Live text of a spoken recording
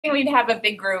we'd have a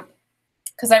big group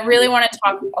because I really want to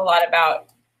talk a lot about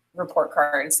report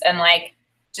cards and like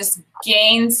just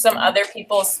gain some other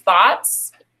people's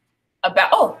thoughts about,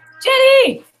 oh,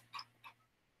 Jenny!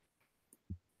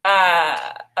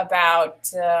 About,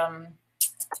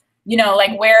 you know,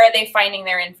 like where are they finding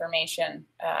their information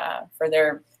for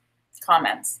their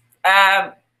comments.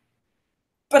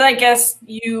 But I guess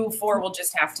you four will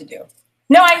just have to do.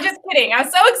 No, I'm just kidding. I'm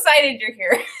so excited you're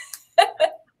here.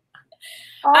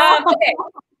 Okay,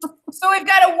 so we've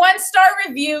got a 1-star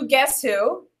review, guess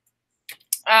who?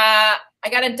 I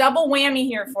got a double whammy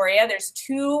here for you. There's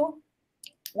 2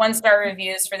 1-star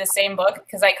reviews for the same book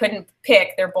because I couldn't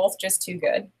pick. They're both just too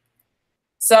good.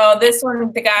 So this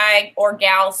one, the guy or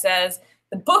gal says,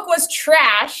 the book was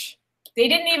trash. They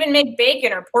didn't even make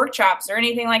bacon or pork chops or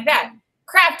anything like that.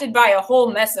 Crafted by a whole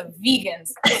mess of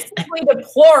vegans. Simply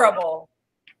deplorable.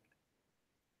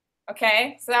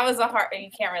 Okay, so that was a hard, you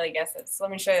can't really guess it. So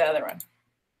let me show you the other one.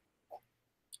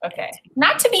 Okay,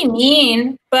 not to be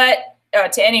mean, but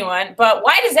to anyone, but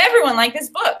why does everyone like this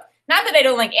book? Not that I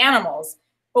don't like animals,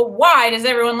 but why does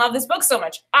everyone love this book so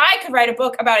much? I could write a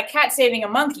book about a cat saving a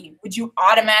monkey. Would you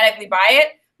automatically buy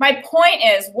it? My point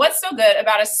is, what's so good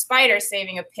about a spider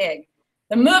saving a pig?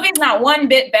 The movie's not one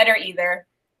bit better either.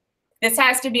 This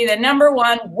has to be the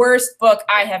 #1 worst book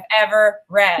I have ever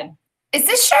read. Is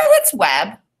this Charlotte's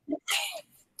Web?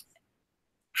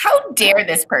 How dare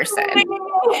this person?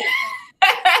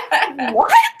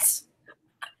 What?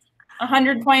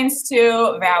 100 points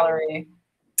to Valerie.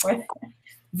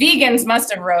 Vegans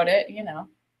must have wrote it, you know.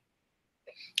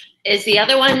 Is the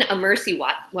other one a Mercy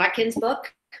Watkins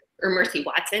book or Mercy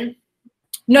Watson?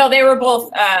 No, they were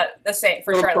both the same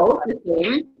for Charlotte. Both the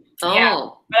same? Oh. Yeah,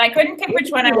 but I couldn't pick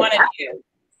which one I wanted to do.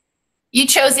 You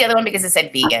chose the other one because it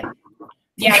said vegan.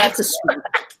 Yeah, that's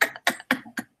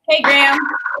Hey, Graham.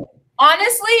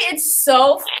 Honestly, it's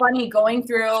so funny going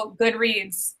through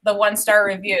Goodreads, the 1-star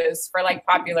reviews for like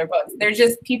popular books. They're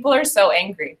just, people are so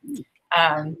angry.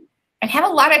 And have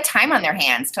a lot of time on their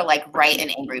hands to like write an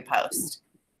angry post.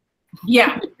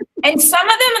 Yeah. And some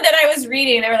of them that I was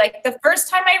reading, they were like, the first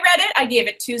time I read it, I gave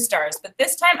it 2 stars. But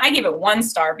this time I gave it 1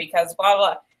 star because blah,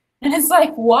 blah. And it's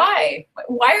like, why?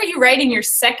 Why are you writing your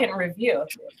second review?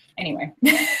 Anyway.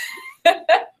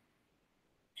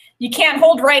 You can't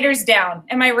hold writers down.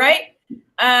 Am I right?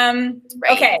 Right.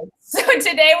 Okay. So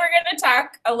today we're going to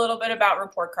talk a little bit about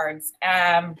report cards.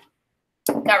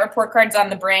 Got report cards on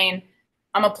the brain.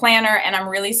 I'm a planner, and I'm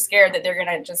really scared that they're going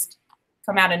to just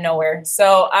come out of nowhere.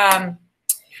 So I'll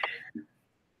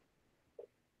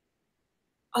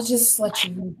just let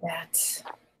you read that.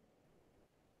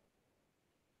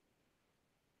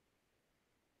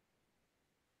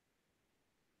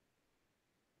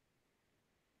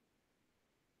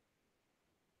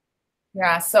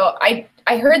 Yeah, so I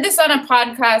heard this on a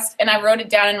podcast, and I wrote it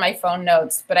down in my phone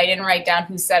notes, but I didn't write down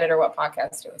who said it or what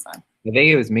podcast it was on. I think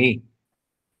it was me.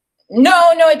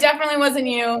 No, it definitely wasn't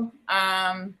you.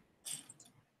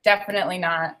 Definitely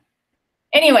not.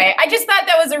 Anyway, I just thought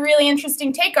that was a really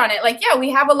interesting take on it. Like, yeah, we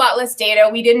have a lot less data.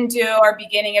 We didn't do our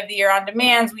beginning of the year on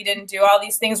demands. We didn't do all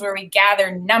these things where we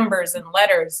gather numbers and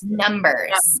letters.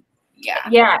 Numbers. Yeah.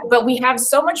 Yeah, but we have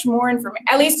so much more information.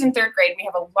 At least in 3rd grade, we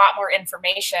have a lot more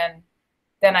information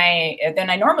than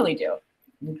I normally do.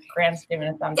 Grant's giving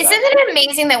a thumbs up. Isn't it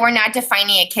amazing that we're not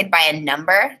defining a kid by a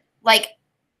number? Like,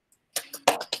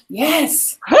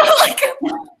 yes. like,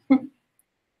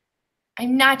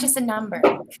 I'm not just a number.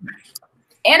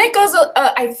 And it goes,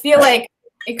 I feel like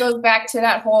it goes back to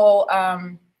that whole,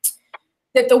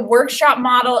 that the workshop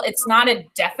model, it's not a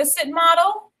deficit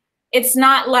model. It's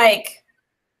not like,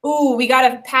 ooh, we got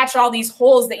to patch all these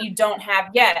holes that you don't have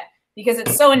yet. Because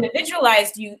it's so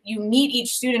individualized, you meet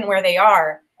each student where they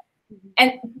are.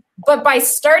 But by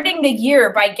starting the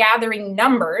year by gathering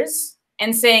numbers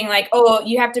and saying like, oh,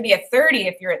 you have to be a 30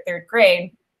 if you're at 3rd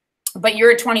grade, but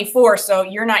you're at 24, so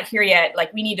you're not here yet.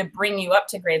 Like, we need to bring you up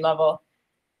to grade level.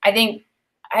 I think,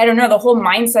 I don't know, the whole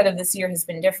mindset of this year has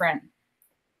been different.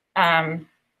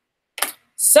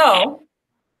 So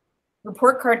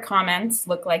report card comments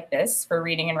look like this for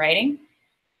reading and writing,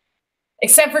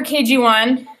 except for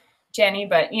KG1. Jenny,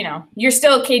 but you know, you're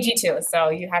still KG2, so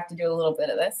you have to do a little bit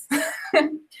of this.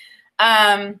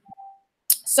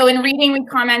 So in reading, we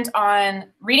comment on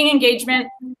reading engagement,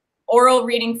 oral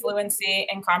reading fluency,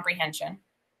 and comprehension.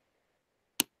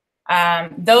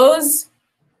 Those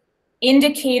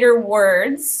indicator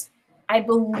words, I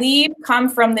believe, come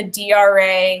from the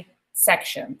DRA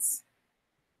sections.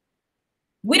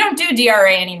 We don't do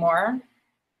DRA anymore.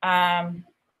 I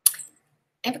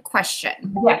have a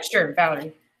question. Yeah, sure,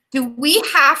 Valerie. Do we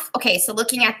have, okay, so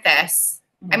looking at this,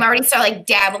 I'm already starting like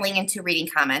dabbling into reading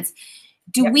comments.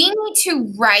 Do Yep. we need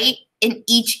to write in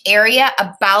each area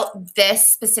about this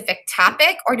specific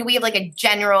topic, or do we have like a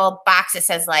general box that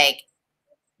says like,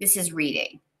 this is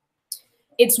reading?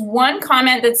 It's one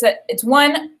comment it's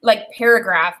one like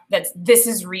paragraph that's this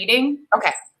is reading.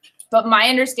 Okay. But my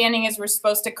understanding is we're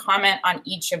supposed to comment on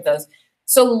each of those.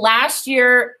 So last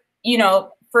year, you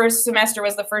know, first semester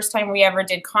was the first time we ever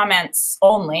did comments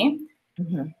only.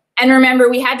 Mm-hmm. And remember,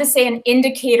 we had to say an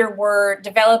indicator word,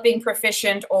 developing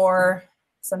proficient or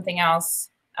something else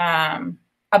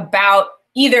about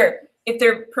either if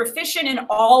they're proficient in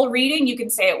all reading, you can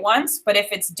say it once, but if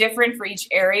it's different for each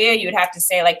area, you would have to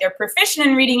say like they're proficient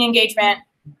in reading engagement,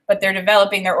 but they're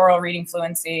developing their oral reading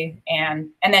fluency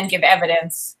and then give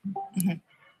evidence.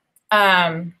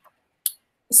 Mm-hmm.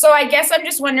 So I guess I'm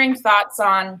just wondering thoughts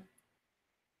on,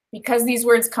 because these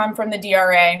words come from the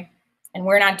DRA and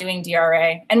we're not doing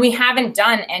DRA and we haven't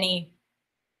done any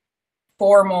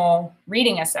formal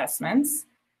reading assessments,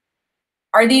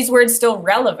 are these words still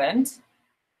relevant?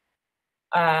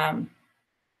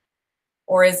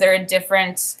 Or is there a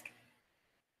different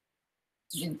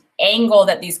angle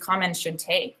that these comments should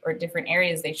take or different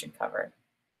areas they should cover?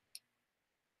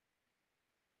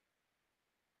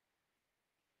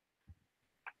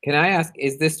 Can I ask,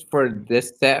 is this for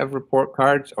this set of report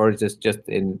cards or is this just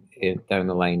in down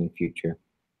the line in future?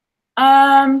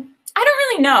 I don't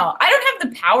really know. I don't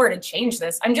have the power to change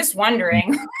this. I'm just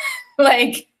wondering,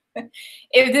 like,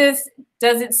 if this,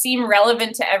 does it seem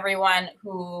relevant to everyone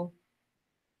who,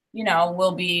 you know,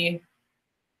 will be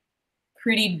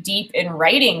pretty deep in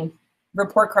writing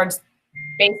report cards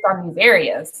based on these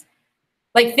areas?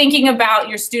 Like thinking about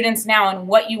your students now and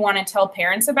what you want to tell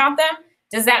parents about them.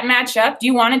 Does that match up? Do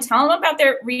you want to tell them about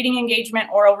their reading engagement,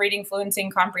 oral reading fluency,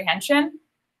 and comprehension?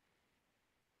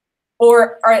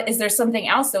 Or is there something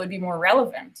else that would be more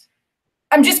relevant?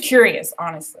 I'm just curious,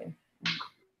 honestly.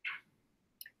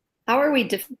 How are we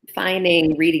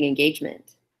defining reading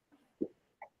engagement?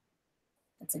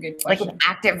 That's a good Like question. an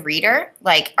active reader?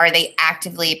 Like, are they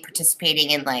actively participating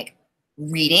in like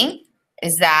reading?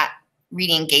 Is that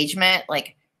reading engagement?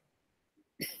 Like,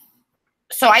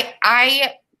 so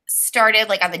I started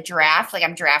like on the draft, like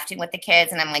I'm drafting with the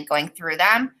kids and I'm like going through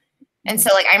them. And so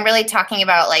like, I'm really talking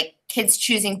about like kids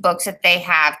choosing books that they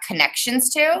have connections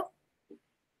to.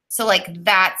 So like,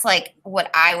 that's like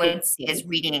what I would see as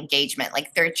reading engagement.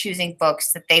 Like they're choosing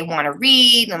books that they want to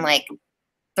read and like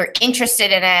they're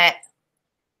interested in it.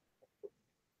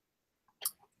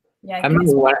 Yeah,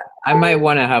 I might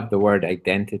want to have the word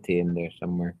identity in there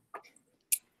somewhere.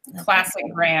 classic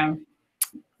Graham.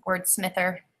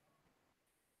 Wordsmither.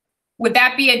 Would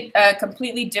that be a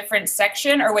completely different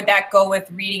section, or would that go with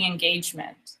reading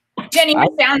engagement? Jenny, your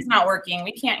sound's not working.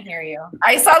 We can't hear you.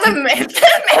 I saw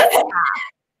the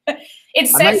It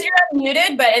says you're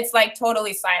unmuted, but it's like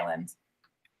totally silent.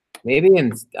 Maybe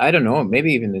I don't know.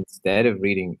 Maybe even instead of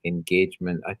reading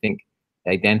engagement, I think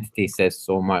identity says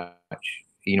so much.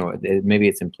 You know, maybe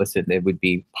it's implicit. It would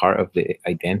be part of the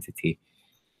identity.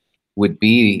 Would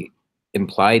be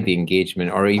implied the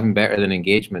engagement, or even better than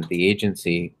engagement, the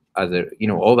agency as a, you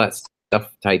know, all that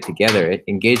stuff tied together.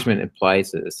 Engagement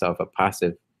implies itself a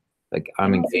passive, like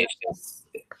I'm engaged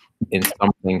in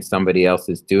something somebody else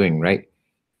is doing, right?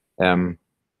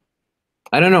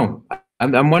 I don't know.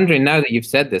 I'm wondering, now that you've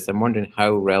said this, I'm wondering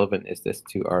how relevant is this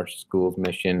to our school's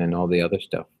mission and all the other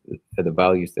stuff, for the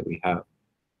values that we have.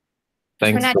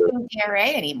 We're Thanks. not doing DRA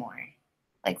anymore.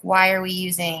 Like, why are we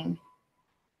using?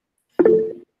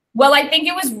 Well, I think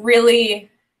it was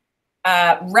really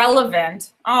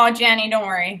relevant. Oh, Jenny, don't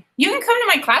worry. You can come to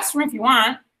my classroom if you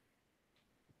want,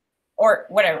 or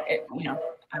whatever. You know,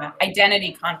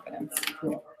 identity confidence.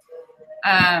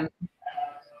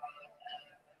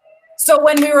 So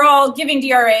when we were all giving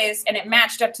DRAs and it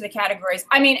matched up to the categories,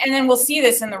 I mean, and then we'll see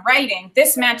this in the writing.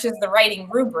 This matches the writing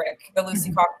rubric, the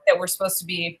Lucy Cox, that we're supposed to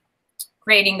be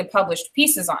grading the published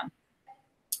pieces on.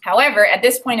 However, at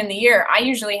this point in the year, I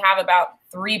usually have about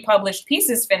 3 published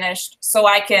pieces finished, so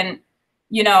I can,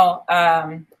 you know,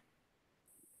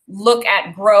 look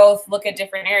at growth, look at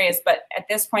different areas. But at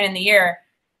this point in the year,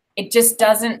 it just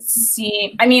doesn't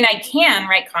seem, I mean, I can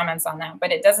write comments on that,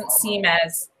 but it doesn't seem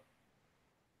as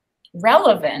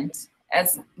relevant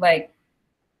as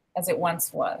it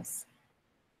once was.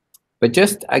 But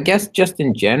just, I guess, just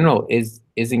in general, is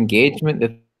engagement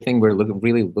the thing we're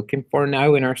really looking for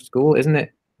now in our school? Isn't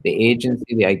it the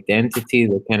agency, the identity,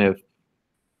 the kind of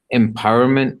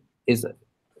empowerment? Is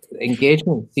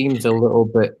engagement seems a little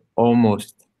bit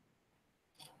almost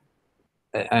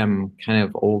kind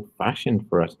of old-fashioned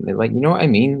for us. Like, you know what I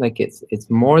mean? Like it's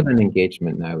more than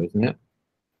engagement now, isn't it?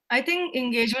 I think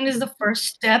engagement is the first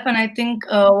step, and I think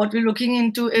what we're looking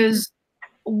into is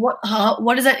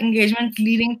what is that engagement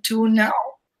leading to now?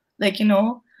 Like,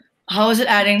 how is it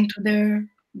adding to their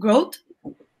growth?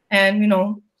 And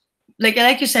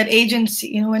like you said,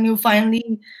 agency. When you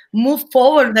finally move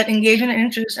forward that engagement and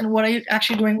interest, and what are you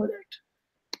actually doing with it?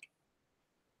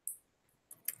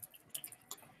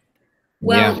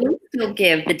 Well, we still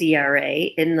give the DRA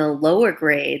in the lower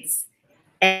grades,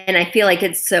 and I feel like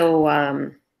it's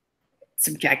so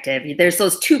subjective. There's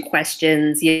those 2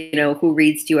 questions, who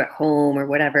reads to you at home or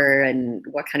whatever, and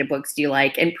what kind of books do you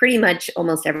like? And pretty much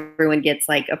almost everyone gets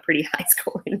like a pretty high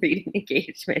score in reading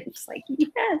engagement. It's like,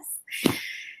 yes.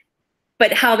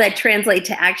 But how that translates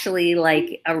to actually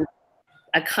like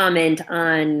a comment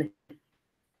on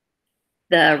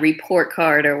the report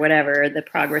card or whatever, the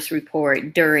progress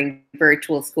report during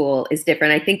virtual school is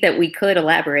different. I think that we could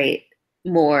elaborate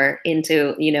more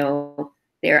into,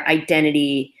 their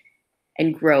identity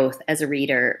and growth as a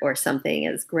reader or something,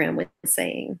 as Graham was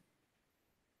saying.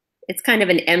 It's kind of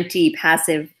an empty,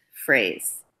 passive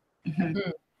phrase.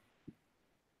 Mm-hmm.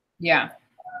 Yeah.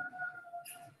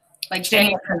 Like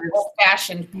Jenny,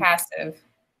 old-fashioned passive.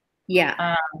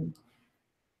 Yeah.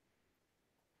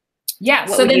 Yeah,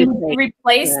 so then we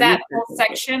replace that whole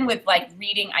section with like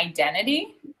reading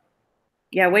identity.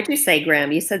 Yeah, what'd you say,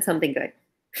 Graham? You said something good.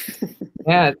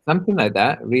 Yeah, something like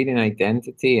that. Reading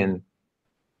identity and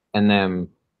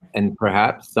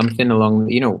perhaps something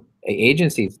along,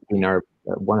 agency's been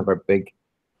one of our big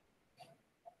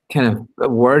kind of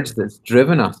words that's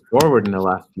driven us forward in the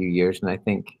last few years. And I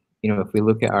think, if we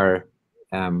look at our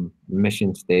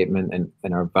mission statement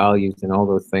and our values and all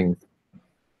those things,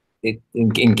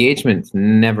 engagement's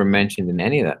never mentioned in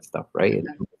any of that stuff, right?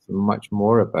 It's much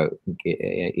more about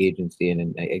agency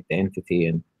and identity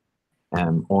and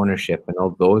ownership and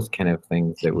all those kind of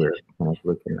things that we're kind of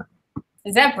looking at.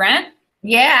 Is that Brent?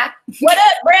 Yeah. What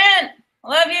up, Brent?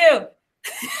 Love you.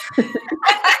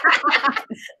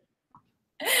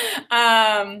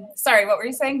 Sorry, what were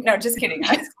you saying? No, just kidding.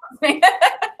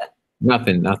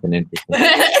 Nothing interesting.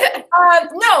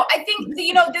 No, I think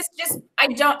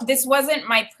this wasn't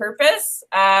my purpose.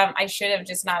 I should have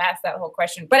just not asked that whole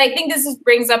question. But I think this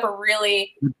brings up a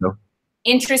really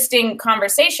interesting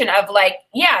conversation of like,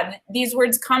 yeah, these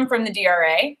words come from the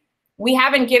DRA. We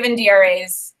haven't given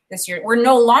DRAs this year. We're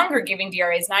no longer giving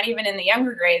DRAs, not even in the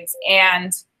younger grades.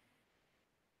 And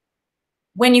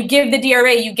when you give the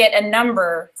DRA, you get a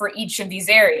number for each of these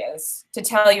areas to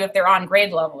tell you if they're on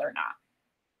grade level or not,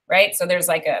 right? So there's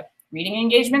like a reading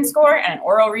engagement score and an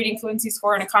oral reading fluency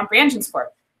score and a comprehension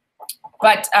score.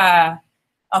 But,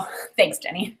 oh, thanks,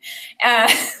 Jenny.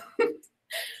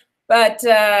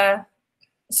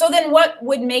 So then what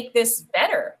would make this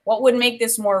better? What would make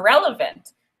this more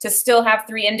relevant? To still have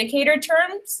 3 indicator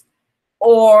terms,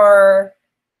 or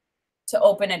to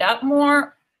open it up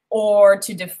more, or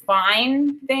to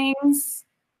define things?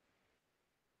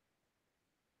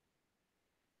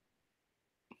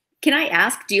 Can I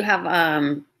ask, do you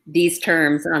have these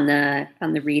terms on the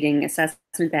reading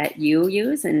assessment that you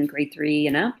use in grade 3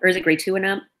 and up, or is it grade 2 and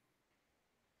up?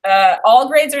 All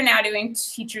grades are now doing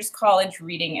Teachers College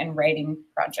Reading and Writing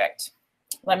Project.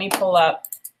 Let me pull up.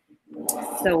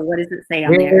 So what does it say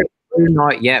on there? We're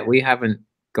not yet. We haven't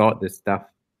got this stuff.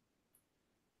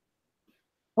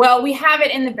 Well, we have it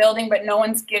in the building, but no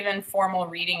one's given formal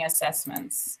reading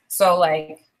assessments. So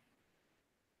like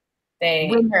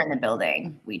when they're in the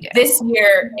building, we do. This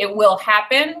year, it will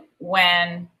happen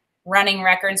when running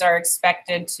records are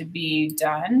expected to be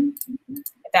done.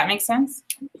 If that makes sense?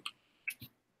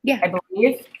 Yeah. I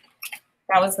believe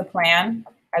that was the plan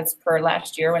as per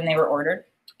last year when they were ordered.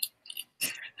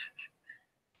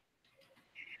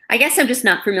 I guess I'm just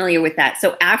not familiar with that.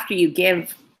 So after you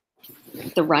give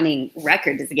the running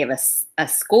record, does it give us a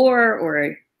score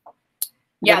or?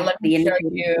 Yeah, let me show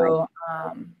you.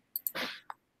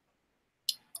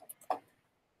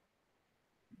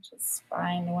 Just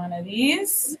find one of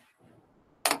these.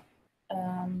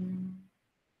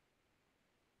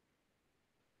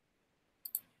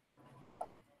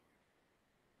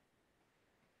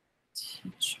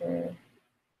 Teacher.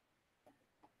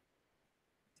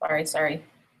 Sorry.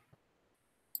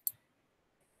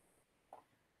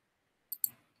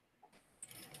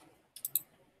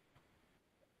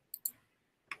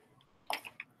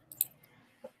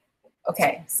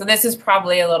 Okay, so this is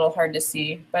probably a little hard to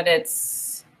see, but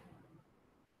there's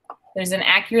an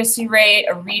accuracy rate,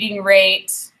 a reading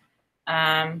rate.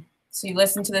 So you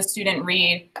listen to the student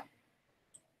read.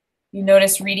 You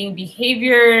notice reading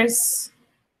behaviors.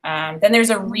 Then there's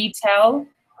a retell,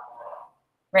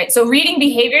 right? So reading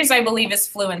behaviors, I believe, is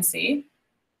fluency.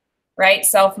 right?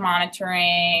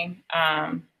 Self-monitoring,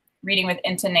 reading with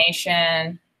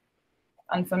intonation,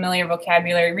 unfamiliar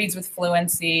vocabulary, reads with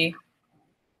fluency.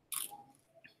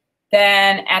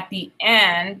 Then at the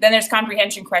end, then there's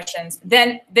comprehension questions.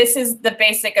 Then this is the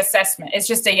basic assessment. It's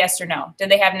just a yes or no.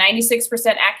 Did they have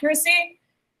 96% accuracy?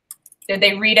 Did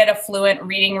they read at a fluent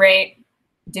reading rate?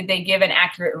 Did they give an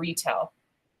accurate retell?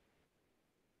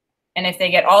 And if they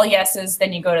get all yeses,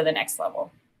 then you go to the next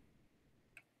level.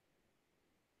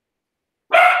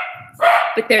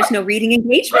 But there's no reading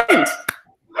engagement.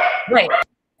 Right.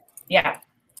 Yeah.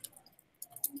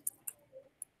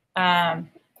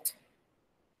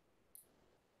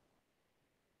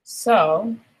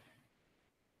 So,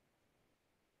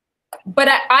 but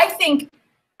I think,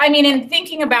 I mean, in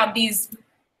thinking about these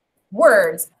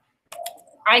words,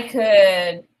 I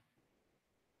could,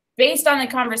 based on the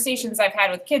conversations I've had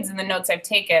with kids and the notes I've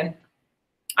taken,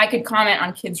 I could comment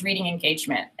on kids' reading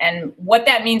engagement. And what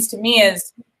that means to me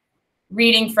is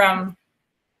reading from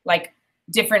like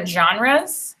different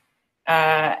genres,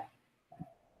 a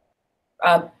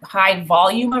high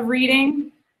volume of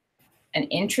reading, an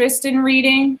interest in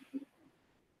reading,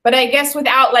 but I guess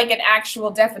without like an actual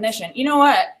definition. You know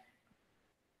what?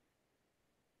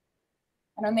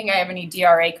 I don't think I have any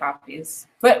DRA copies,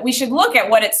 but we should look at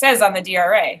what it says on the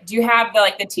DRA. Do you have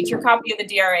the teacher copy of the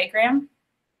DRA, Graham?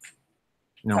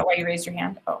 No. Is that why you raised your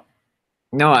hand? Oh.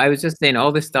 No, I was just saying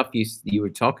all the stuff you were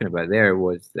talking about there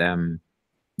was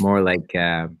more like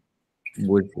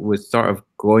was sort of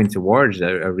going towards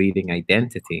a reading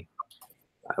identity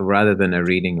rather than a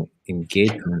reading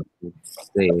engagement.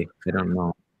 Say, I don't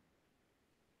know.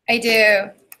 I do.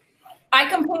 I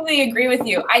completely agree with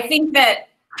you. I think that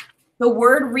the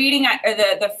word reading, or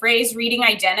the phrase reading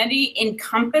identity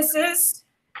encompasses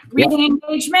reading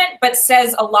engagement, but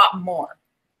says a lot more.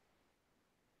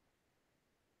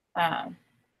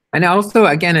 And also,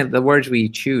 again, the words we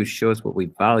choose shows what we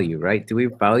value, right? Do we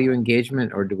value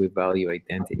engagement or do we value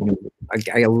identity? You know,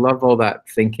 I love all that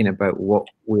thinking about what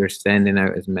we're sending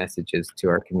out as messages to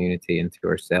our community and to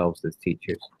ourselves as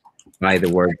teachers by the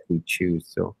words we choose.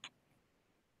 So,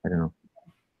 I don't know.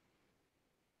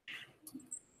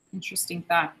 Interesting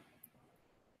thought.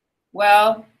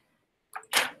 Well,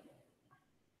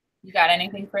 you got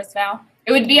anything for us, Val?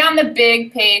 It would be on the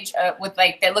big page with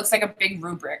like, that looks like a big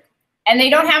rubric. And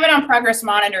they don't have it on progress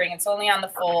monitoring. It's only on the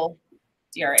full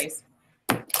DRAs.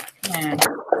 Yeah.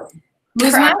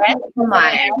 Come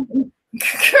on.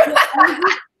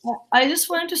 I just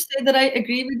wanted to say that I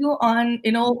agree with you on,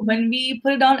 you know, when we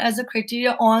put it down as a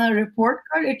criteria on a report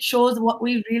card, it shows what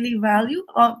we really value,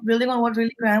 building on what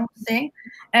really Graham was saying.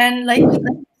 And like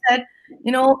you said,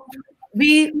 you know,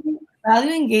 we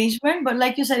value engagement, but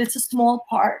like you said, it's a small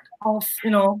part of,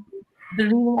 you know, the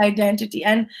reading identity.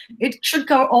 And it should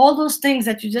cover all those things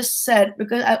that you just said,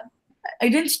 because it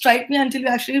didn't strike me until you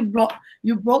actually broke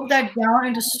that down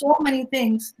into so many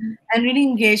things, and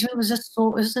reading engagement was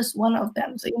just one of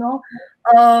them. So, you know,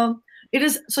 it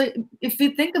is. So if we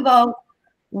think about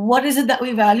what is it that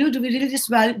we value, do we really just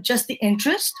value just the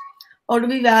interest, or do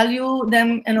we value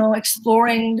them, you know,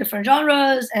 exploring different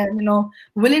genres and, you know,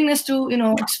 willingness to, you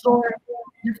know, explore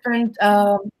different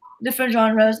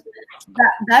genres?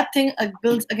 That thing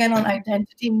builds again on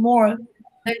identity more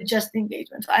than just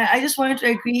engagement. So I just wanted to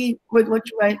agree with what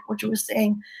you were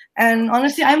saying. And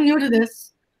honestly, I'm new to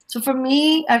this. So for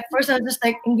me, at first I was just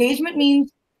like, engagement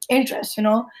means interest, you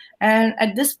know, and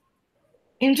at this,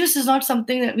 interest is not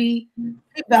something that we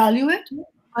value it,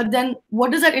 but then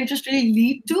what does that interest really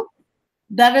lead to?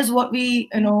 That is what we,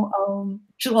 you know,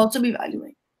 should also be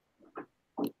valuing.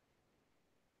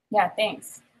 Yeah,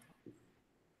 thanks.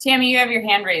 Tammy, you have your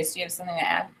hand raised. Do you have something to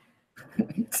add?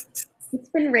 It's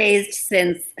been raised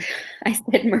since I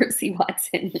said Mercy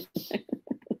Watson.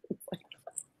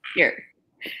 Here,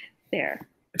 there.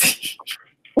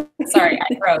 Sorry,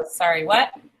 I froze. Sorry,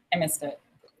 what? I missed it.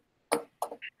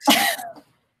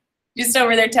 Just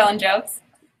over there telling jokes?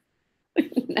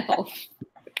 No.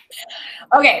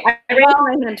 Okay. I raised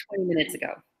mine 20 minutes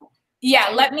ago. Yeah,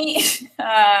 let me, we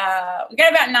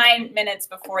got about 9 minutes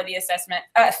before the assessment,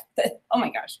 oh my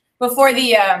gosh, before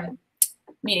the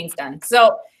meeting's done.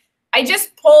 So I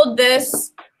just pulled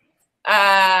this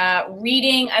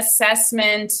reading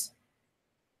assessment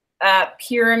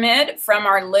pyramid from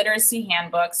our literacy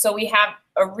handbook. So we have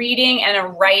a reading and a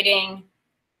writing.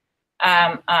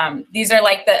 These are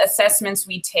like the assessments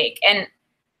we take. And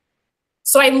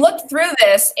so I looked through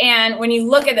this, and when you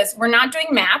look at this, we're not doing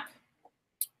MAP.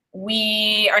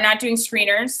 We are not doing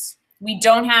screeners. We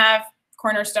don't have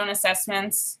cornerstone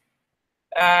assessments.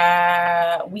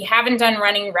 We haven't done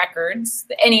running records,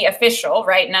 any official,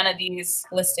 right? None of these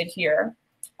listed here.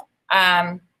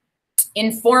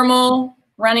 informal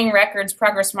running records,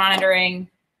 progress monitoring,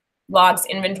 logs,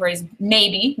 inventories,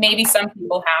 maybe some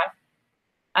people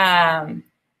have.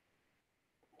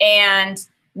 And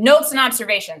notes and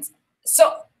observations.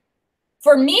 So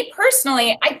for me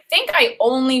personally, I think I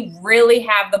only really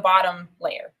have the bottom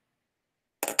layer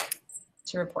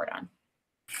to report on.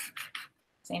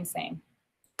 Same.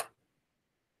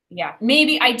 Yeah,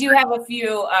 maybe I do have a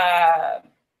few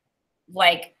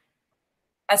like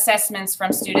assessments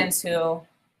from students who,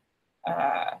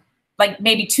 like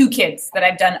maybe 2 kids that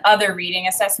I've done other reading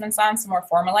assessments on, some more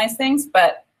formalized things,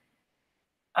 but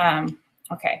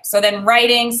okay. So then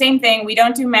writing, same thing. We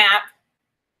don't do MAP.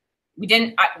 We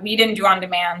didn't do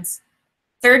on-demands.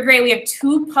 3rd grade, we have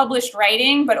 2 published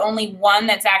writing, but only 1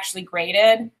 that's actually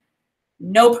graded.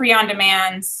 No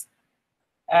pre-on-demands.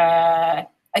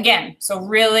 Again, so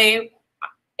really,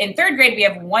 in 3rd grade, we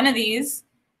have 1 of these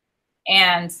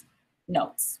and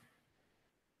notes.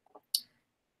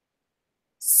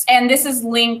 And this is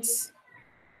linked,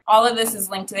 all of this is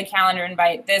linked to the calendar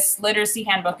invite. This literacy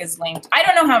handbook is linked. I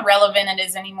don't know how relevant it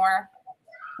is anymore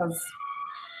because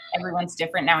everyone's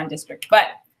different now in district. But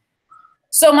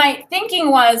so my thinking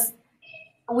was,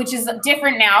 which is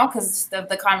different now because of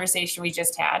the conversation we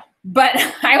just had, but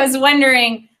I was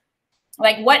wondering,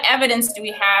 like, what evidence do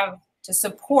we have to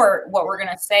support what we're going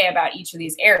to say about each of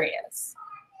these areas?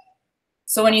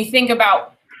 So when you think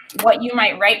about what you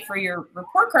might write for your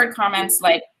report card comments,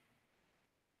 like,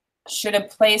 should a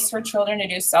place for children to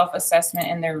do self-assessment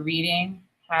in their reading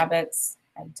habits,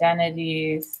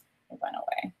 identities? It went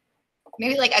away.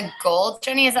 Maybe like a goal,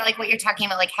 Jenny, is that like what you're talking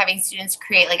about, like having students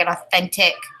create like an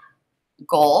authentic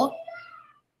goal?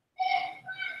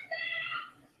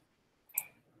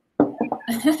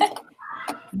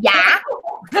 Yeah.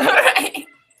 Right.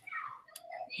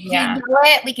 Yeah. You know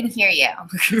it, we can hear you.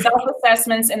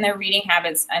 Self-assessments in their reading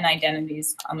habits and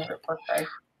identities on the report card.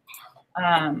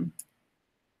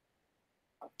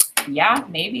 Yeah,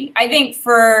 maybe. I think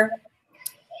for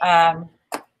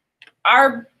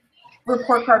our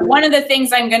report card, one of the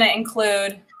things I'm going to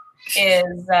include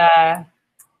is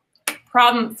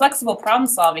flexible problem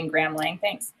solving, Graham Lang.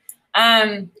 Thanks.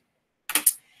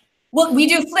 Well, we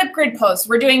do Flipgrid posts.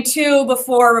 We're doing 2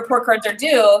 before report cards are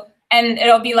due, and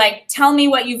it'll be like, tell me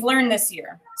what you've learned this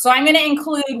year. So I'm going to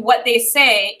include what they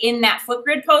say in that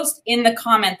Flipgrid post in the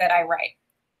comment that I write.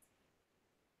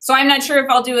 So I'm not sure if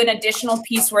I'll do an additional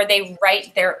piece where they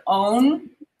write their own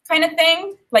kind of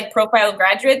thing, like profile of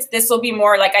graduates. This will be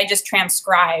more like I just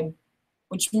transcribe,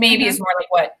 which maybe is more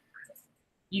like what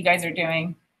you guys are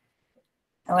doing.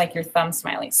 I like your thumb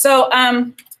smiley. So,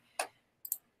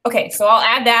 okay, so I'll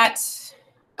add that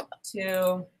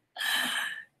to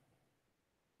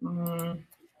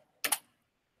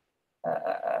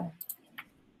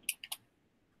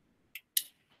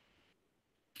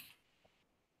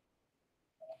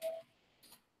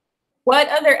what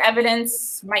other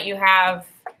evidence might you have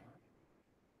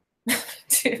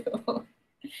to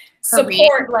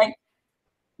support, like,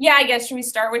 yeah, I guess, should we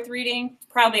start with reading?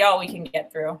 Probably all we can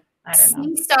get through. I don't know.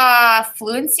 We saw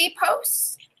fluency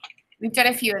posts. We've done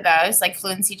a few of those, like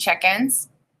fluency check-ins.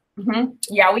 Mm-hmm.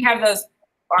 Yeah, we have those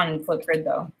on Flipgrid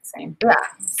though. Same. Yeah,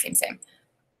 same.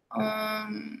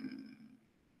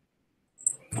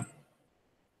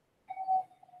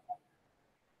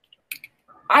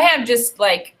 I have just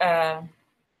like,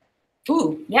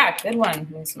 ooh, yeah, good one,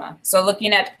 Misma. So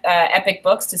looking at Epic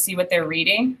Books to see what they're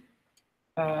reading.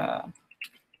 I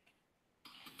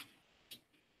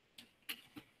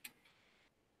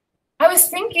was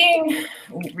thinking,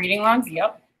 reading logs,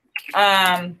 yep.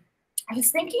 I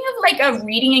was thinking of like a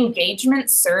reading engagement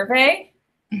survey.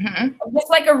 Mm-hmm. Just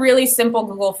like a really simple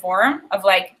Google form of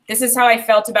like, this is how I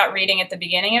felt about reading at the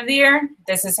beginning of the year.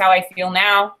 This is how I feel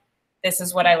now. This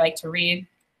is what I like to read.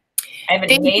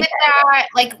 They did that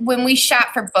like when we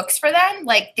shot for books for them,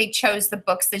 like they chose the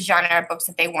books, the genre of books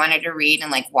that they wanted to read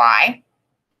and like why.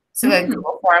 So the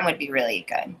Google form would be really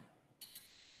good.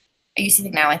 I used to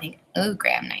think now I think, oh,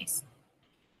 Graham, nice.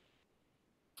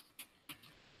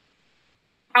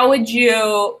 How would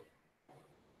you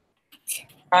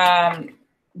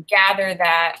gather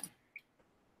that?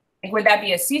 Like, would that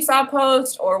be a Seesaw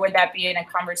post or would that be in a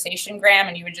conversation, Graham,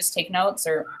 and you would just take notes,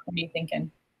 or what are you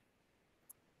thinking?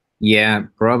 Yeah,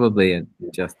 probably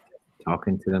just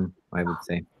talking to them, I would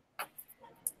say.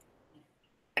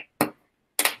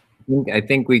 I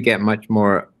think we get much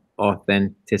more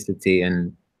authenticity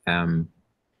and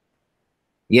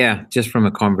yeah, just from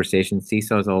a conversation.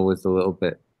 Seesaw is always a little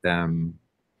bit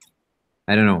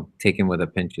I don't know, taken with a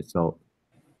pinch of salt.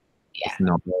 Yeah.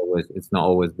 It's not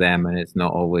always them, and it's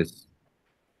not always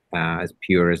as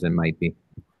pure as it might be,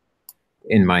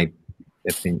 in my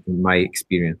in my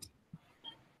experience.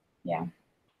 Yeah.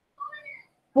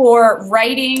 For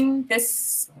writing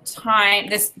this time,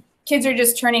 kids are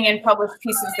just turning in published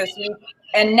pieces this week.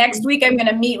 And next week, I'm going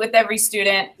to meet with every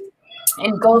student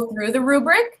and go through the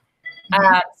rubric.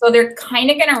 So they're kind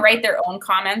of going to write their own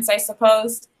comments, I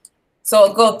suppose. So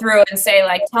I'll go through and say,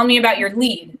 like, tell me about your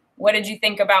lead. What did you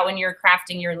think about when you were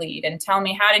crafting your lead? And tell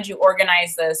me, how did you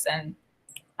organize this? And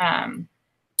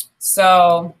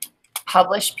so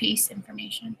Published piece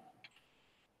information.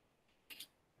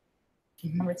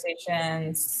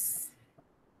 Conversations,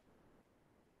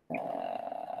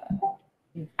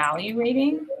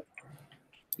 evaluating.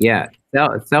 Yeah,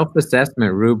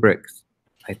 self-assessment rubrics,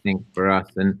 I think, for us,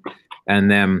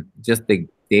 and just the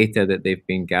data that they've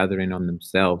been gathering on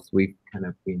themselves. We've kind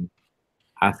of been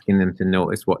asking them to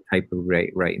notice what type of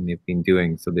writing they've been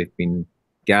doing. So they've been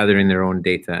gathering their own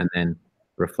data and then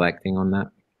reflecting on that,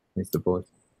 I suppose.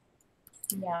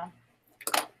 Yeah.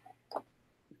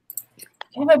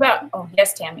 What about, oh,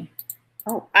 yes, Tammy.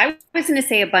 Oh, I was going to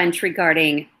say a bunch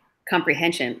regarding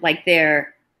comprehension, like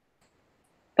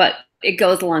but it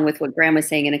goes along with what Graham was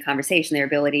saying in a conversation, their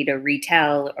ability to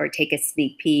retell or take a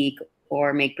sneak peek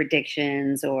or make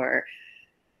predictions or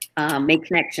make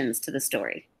connections to the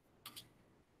story.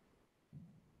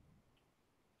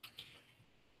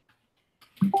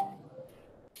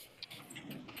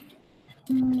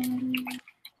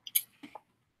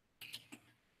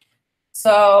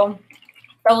 So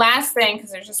the last thing,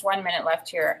 because there's just 1 minute left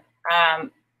here, I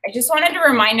just wanted to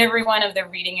remind everyone of the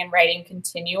reading and writing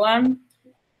continuum.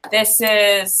 This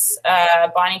is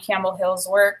Bonnie Campbell Hill's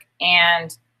work,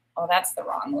 and oh, that's the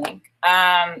wrong link.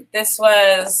 This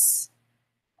was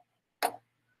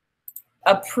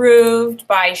approved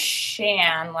by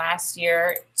Shan last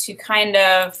year to kind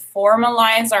of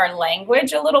formalize our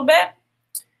language a little bit.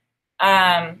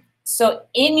 So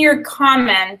in your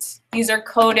comment, these are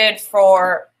coded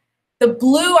for, the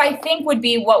blue, I think, would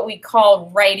be what we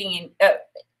call writing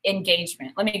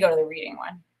engagement. Let me go to the reading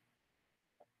one.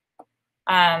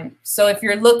 So if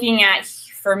you're looking at,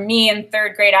 for me in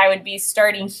 3rd grade, I would be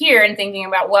starting here and thinking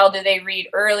about, well, do they read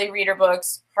early reader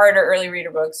books, harder early reader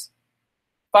books,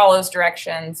 follows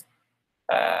directions.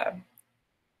 And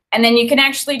then you can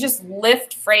actually just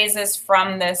lift phrases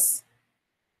from this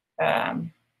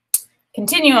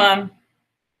continuum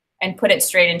and put it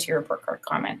straight into your report card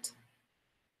comment,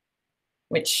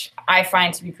 which I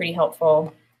find to be pretty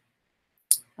helpful.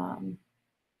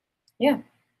 Yeah.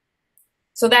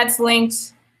 So that's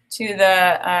linked to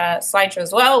the slideshow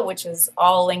as well, which is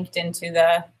all linked into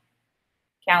the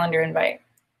calendar invite.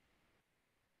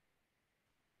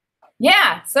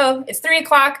 Yeah, so it's 3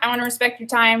 o'clock. I want to respect your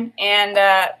time, and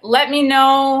let me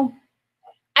know.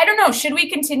 I don't know, should we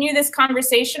continue this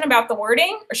conversation about the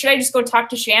wording, or should I just go talk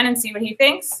to Shan and see what he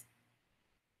thinks?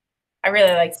 I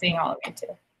really like seeing all of you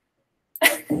too.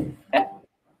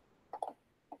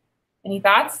 Any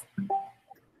thoughts?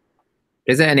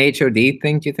 Is it an HOD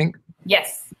thing, do you think?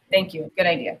 Yes, thank you. Good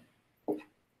idea. All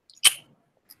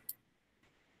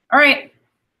right.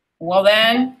 Well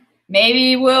then,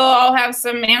 maybe we'll all have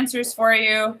some answers for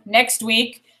you next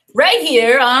week, right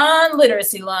here on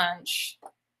Literacy Lunch.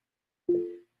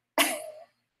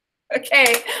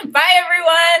 Okay, bye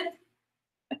everyone.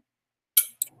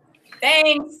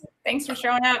 Thanks for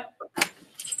showing up.